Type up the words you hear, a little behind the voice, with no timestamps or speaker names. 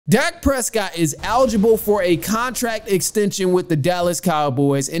Dak Prescott is eligible for a contract extension with the Dallas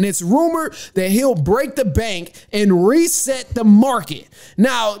Cowboys, and it's rumored that he'll break the bank and reset the market.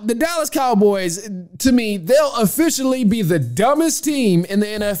 Now, the Dallas Cowboys, to me, they'll officially be the dumbest team in the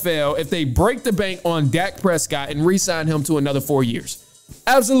NFL if they break the bank on Dak Prescott and re-sign him to another 4 years.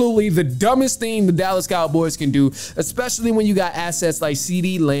 Absolutely the dumbest thing the Dallas Cowboys can do, especially when you got assets like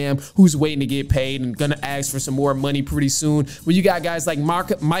CeeDee Lamb, who's waiting to get paid and going to ask for some more money pretty soon. When you got guys like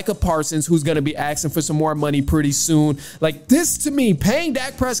Micah Parsons, who's going to be asking for some more money pretty soon. Like this, to me, paying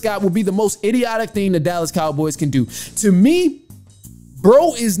Dak Prescott will be the most idiotic thing the Dallas Cowboys can do. To me,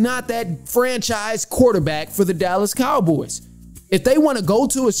 bro is not that franchise quarterback for the Dallas Cowboys. If they want to go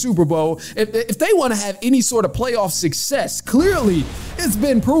to a Super Bowl, if they want to have any sort of playoff success, clearly it's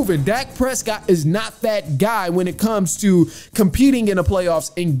been proven Dak Prescott is not that guy when it comes to competing in the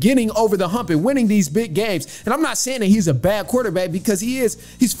playoffs and getting over the hump and winning these big games. And I'm not saying that he's a bad quarterback, because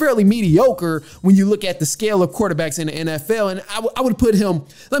he's fairly mediocre when you look at the scale of quarterbacks in the NFL. And I would put him,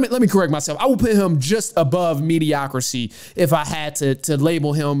 let me correct myself, I would put him just above mediocrity if I had to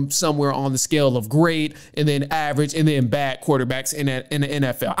label him somewhere on the scale of great and then average and then bad quarterback in the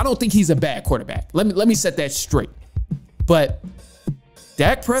NFL. I don't think he's a bad quarterback. Let me set that straight. But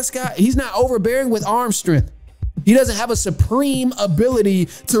Dak Prescott, he's not overbearing with arm strength. He doesn't have a supreme ability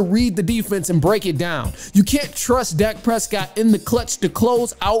to read the defense and break it down. You can't trust Dak Prescott in the clutch to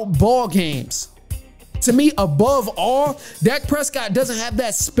close out ball games. To me, above all, Dak Prescott doesn't have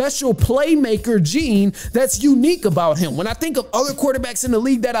that special playmaker gene that's unique about him. When I think of other quarterbacks in the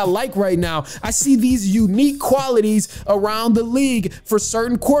league that I like right now, I see these unique qualities around the league for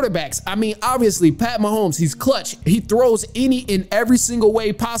certain quarterbacks. I mean, obviously, Pat Mahomes, he's clutch. He throws any in every single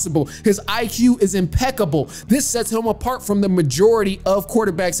way possible. His IQ is impeccable. This sets him apart from the majority of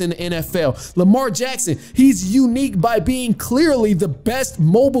quarterbacks in the NFL. Lamar Jackson, he's unique by being clearly the best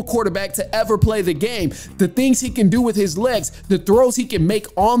mobile quarterback to ever play the game. The things he can do with his legs, the throws he can make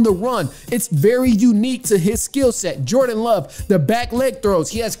on the run, it's very unique to his skill set. Jordan Love, the back leg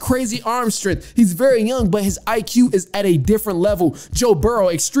throws, he has crazy arm strength. He's very young, but his IQ is at a different level. Joe Burrow,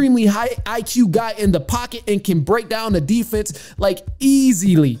 extremely high IQ guy in the pocket and can break down the defense like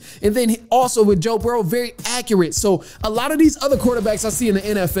easily. And then also with Joe Burrow, very accurate. So a lot of these other quarterbacks I see in the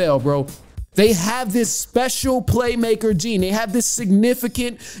NFL, bro, they have this special playmaker gene. They have this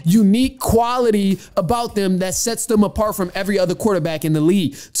significant, unique quality about them that sets them apart from every other quarterback in the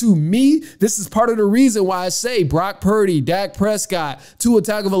league. To me, this is part of the reason why I say Brock Purdy, Dak Prescott, Tua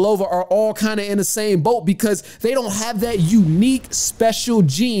Tagovailoa are all kind of in the same boat, because they don't have that unique, special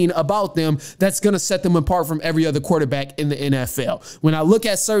gene about them that's going to set them apart from every other quarterback in the NFL. When I look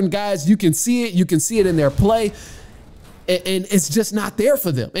at certain guys, you can see it. You can see it in their play. And it's just not there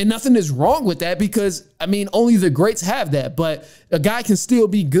for them. And nothing is wrong with that, because, I mean, only the greats have that. But a guy can still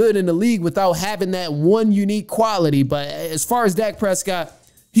be good in the league without having that one unique quality. But as far as Dak Prescott,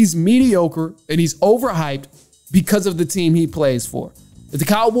 he's mediocre and he's overhyped because of the team he plays for. If the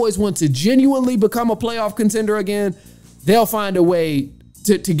Cowboys want to genuinely become a playoff contender again, they'll find a way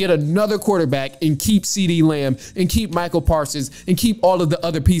to get another quarterback and keep CeeDee Lamb and keep Michael Parsons and keep all of the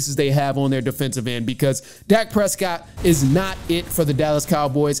other pieces they have on their defensive end, because Dak Prescott is not it for the Dallas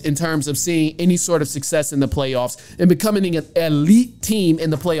Cowboys in terms of seeing any sort of success in the playoffs and becoming an elite team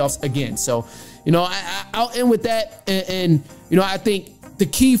in the playoffs again. So, you know, I'll end with that. And you know, I think the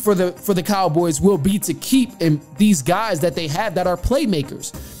key for the Cowboys will be to keep these guys that they have that are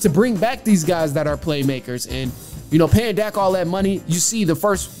playmakers, to bring back these guys that are playmakers. And you know, paying Dak all that money, you see the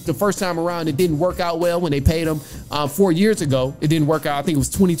first time around, it didn't work out well when they paid him 4 years ago. It didn't work out. I think it was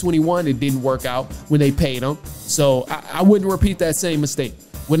 2021. It didn't work out when they paid him. So I wouldn't repeat that same mistake.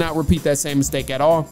 Would not repeat that same mistake at all.